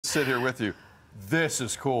sit here with you. This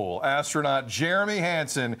is cool. Astronaut Jeremy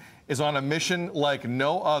Hansen is on a mission like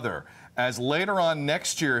no other, as later on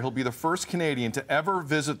next year, he'll be the first Canadian to ever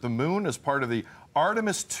visit the moon as part of the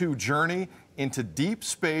Artemis II journey into deep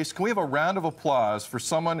space. Can we have a round of applause for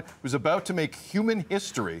someone who's about to make human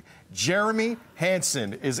history? Jeremy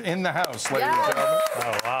Hansen is in the house, ladies and gentlemen.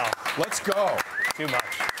 Oh, wow. Let's go. Too much.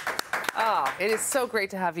 Oh, it is so great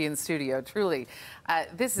to have you in studio, truly.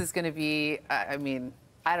 This is going to be, I mean,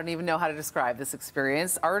 I don't even know how to describe this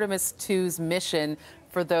experience. Artemis II's mission,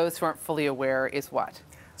 for those who aren't fully aware, is what?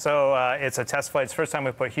 So it's a test flight. It's the first time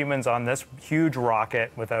we've put humans on this huge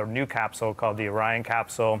rocket with a new capsule called the Orion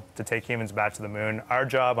capsule to take humans back to the moon. Our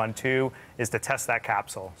job on 2 is to test that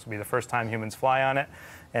capsule. So it'll be the first time humans fly on it.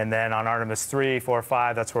 And then on Artemis 3, 4,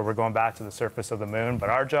 5, that's where we're going back to the surface of the moon. But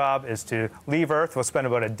our job is to leave Earth. We'll spend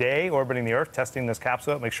about a day orbiting the Earth, testing this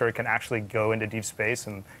capsule, make sure it can actually go into deep space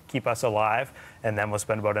and keep us alive. And then we'll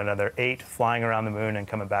spend about another 8 flying around the moon and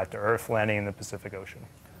coming back to Earth, landing in the Pacific Ocean.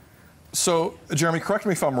 So, Jeremy, correct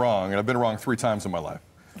me if I'm wrong, and I've been wrong 3 times in my life,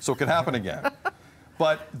 so it could happen again.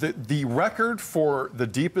 But the record for the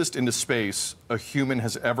deepest into space a human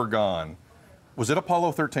has ever gone, was it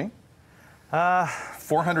Apollo 13?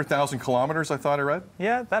 400,000 kilometers, I thought I read?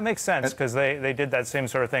 Yeah, that makes sense, because they did that same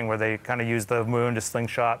sort of thing where they kind of used the moon to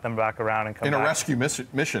slingshot them back around and come back. In a rescue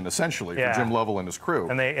mission, essentially, for Jim Lovell and his crew.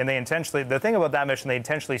 And they intentionally, the thing about that mission, they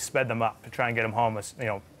intentionally sped them up to try and get them home, you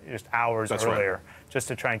know, just hours earlier, just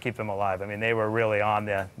to try and keep them alive. I mean, they were really on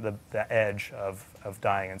the edge of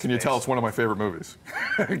dying in space. Can you tell it's one of my favorite movies?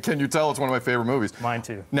 Can you tell it's one of my favorite movies? Mine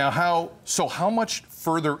too. Now, how much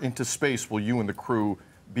further into space will you and the crew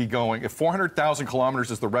be going? If 400,000 kilometers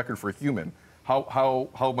is the record for a human,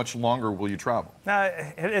 how much longer will you travel?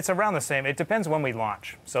 It's around the same. It depends when we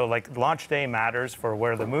launch. So, like, launch day matters for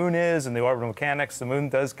where the moon is and the orbital mechanics. The moon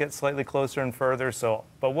does get slightly closer and further,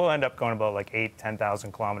 but we'll end up going about like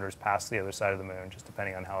 10,000 kilometers past the other side of the moon, just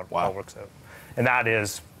depending on how it all works out. And that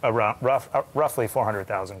is around roughly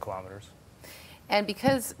 400,000 kilometers. And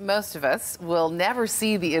because most of us will never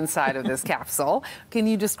see the inside of this capsule, can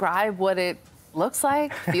you describe what it looks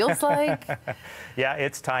like, feels like? Yeah,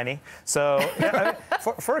 it's tiny. So yeah, I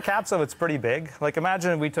mean, for a capsule, it's pretty big. Like,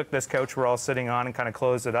 imagine we took this couch we're all sitting on and kind of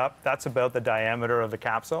closed it up. That's about the diameter of the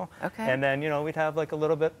capsule. Okay. And then, you know, we'd have like a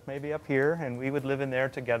little bit maybe up here, and we would live in there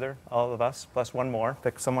together, all of us, plus one more,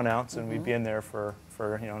 pick someone else, and we'd be in there for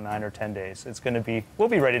 9 or 10 days. It's going to be, we'll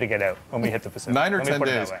be ready to get out when we hit the Pacific. 9 or 10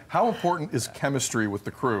 days. How important is chemistry with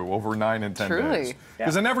the crew over 9 and 10 days?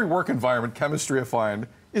 Because in every work environment, chemistry, I find,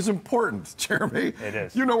 is important, Jeremy. It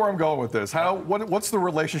is. You know where I'm going with this. What's the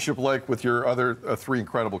relationship like with your other 3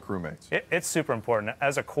 incredible crewmates? It's super important.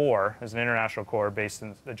 As a corps, as an international corps based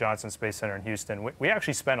in the Johnson Space Center in Houston, we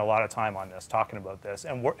actually spend a lot of time on this, talking about this,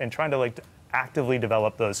 and trying to like actively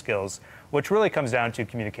develop those skills, which really comes down to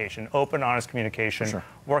communication, open, honest communication,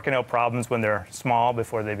 working out problems when they're small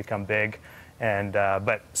before they become big. And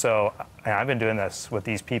so I've been doing this with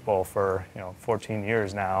these people for 14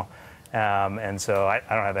 years now. And so I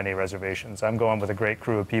don't have any reservations. I'm going with a great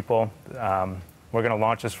crew of people. We're going to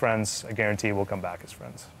launch as friends. I guarantee we'll come back as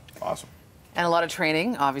friends. Awesome. And a lot of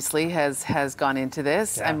training, obviously, has gone into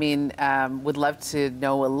this. Yeah. I mean, would love to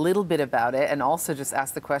know a little bit about it, and also just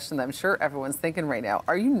ask the question that I'm sure everyone's thinking right now.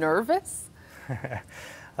 Are you nervous?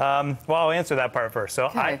 Well, I'll answer that part first. So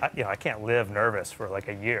I can't live nervous for like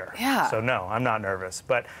a year. Yeah. So no, I'm not nervous.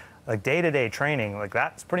 But like day-to-day training, like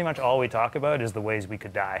that's pretty much all we talk about is the ways we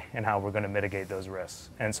could die and how we're going to mitigate those risks.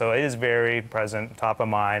 And so it is very present, top of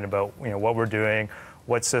mind about what we're doing,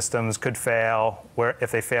 what systems could fail, where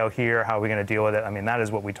if they fail here, how are we going to deal with it? I mean, that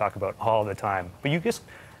is what we talk about all the time. But you just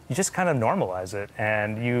kind of normalize it,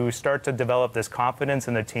 and you start to develop this confidence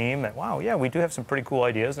in the team that, wow, yeah, we do have some pretty cool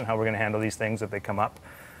ideas on how we're going to handle these things if they come up.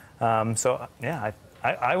 So yeah,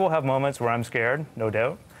 I will have moments where I'm scared, no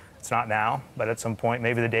doubt. It's not now, but at some point,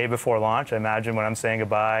 maybe the day before launch, I imagine when I'm saying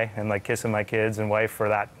goodbye and like kissing my kids and wife for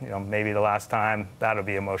that, maybe the last time, that'll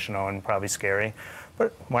be emotional and probably scary.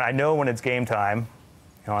 But when I know when it's game time,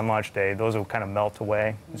 on launch day, those will kind of melt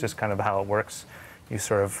away. It's just kind of how it works. You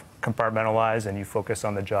sort of compartmentalize and you focus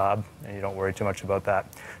on the job and you don't worry too much about that.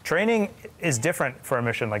 Training is different for a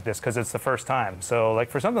mission like this because it's the first time. So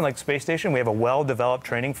like for something like Space Station, we have a well-developed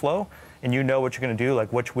training flow and you know what you're going to do,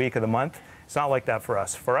 like which week of the month. It's not like that for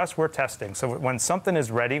us. For us, we're testing. So when something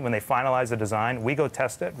is ready, when they finalize the design, we go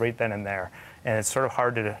test it right then and there. And it's sort of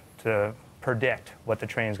hard to predict what the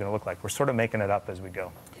training is going to look like. We're sort of making it up as we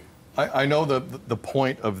go. I know the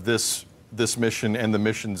point of this mission and the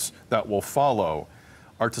missions that will follow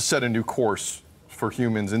are to set a new course for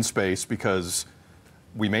humans in space, because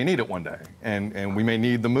we may need it one day, and we may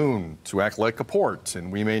need the moon to act like a port,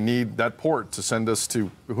 and we may need that port to send us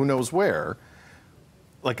to who knows where.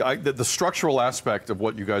 Like, the structural aspect of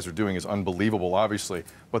what you guys are doing is unbelievable, obviously,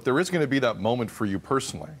 but there is going to be that moment for you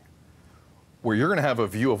personally where you're going to have a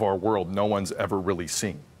view of our world no one's ever really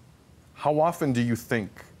seen. How often do you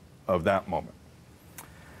think of that moment?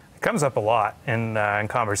 It comes up a lot in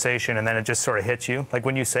conversation, and then it just sort of hits you. Like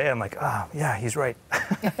when you say it, I'm like, oh, yeah, he's right.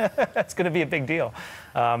 That's going to be a big deal.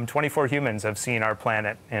 24 humans have seen our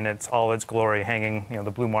planet in all its glory hanging,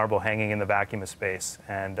 the blue marble hanging in the vacuum of space.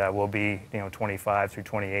 And we'll be, 25 through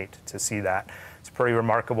 28 to see that. It's a pretty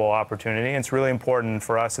remarkable opportunity. And it's really important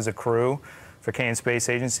for us as a crew, for Canadian Space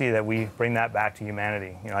Agency, that we bring that back to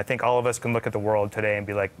humanity. I think all of us can look at the world today and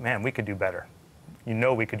be like, man, we could do better.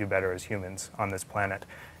 We could do better as humans on this planet.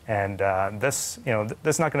 And this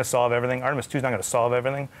is not going to solve everything. Artemis II is not going to solve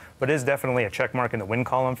everything, but it is definitely a check mark in the win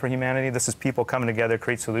column for humanity. This is people coming together,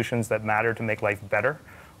 create solutions that matter to make life better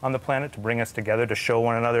on the planet, to bring us together, to show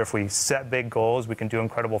one another if we set big goals, we can do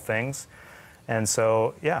incredible things. And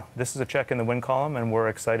so, yeah, this is a check in the win column, and we're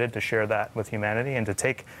excited to share that with humanity and to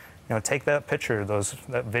take that picture,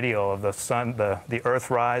 that video of the sun, the Earth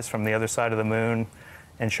rise from the other side of the moon,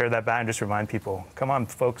 and share that back and just remind people, come on,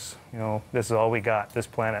 folks, this is all we got, this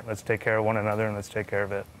planet. Let's take care of one another and let's take care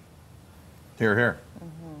of it. Hear, hear.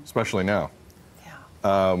 Especially now.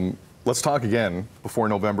 Yeah. Let's talk again before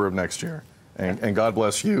November of next year. And God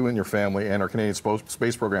bless you and your family and our Canadian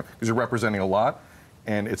space program, because you're representing a lot,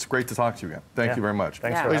 and it's great to talk to you again. Thank you very much.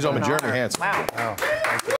 Thanks Yeah, for Ladies and gentlemen, an Jeremy honor. Hansen. Wow. Oh, thank you.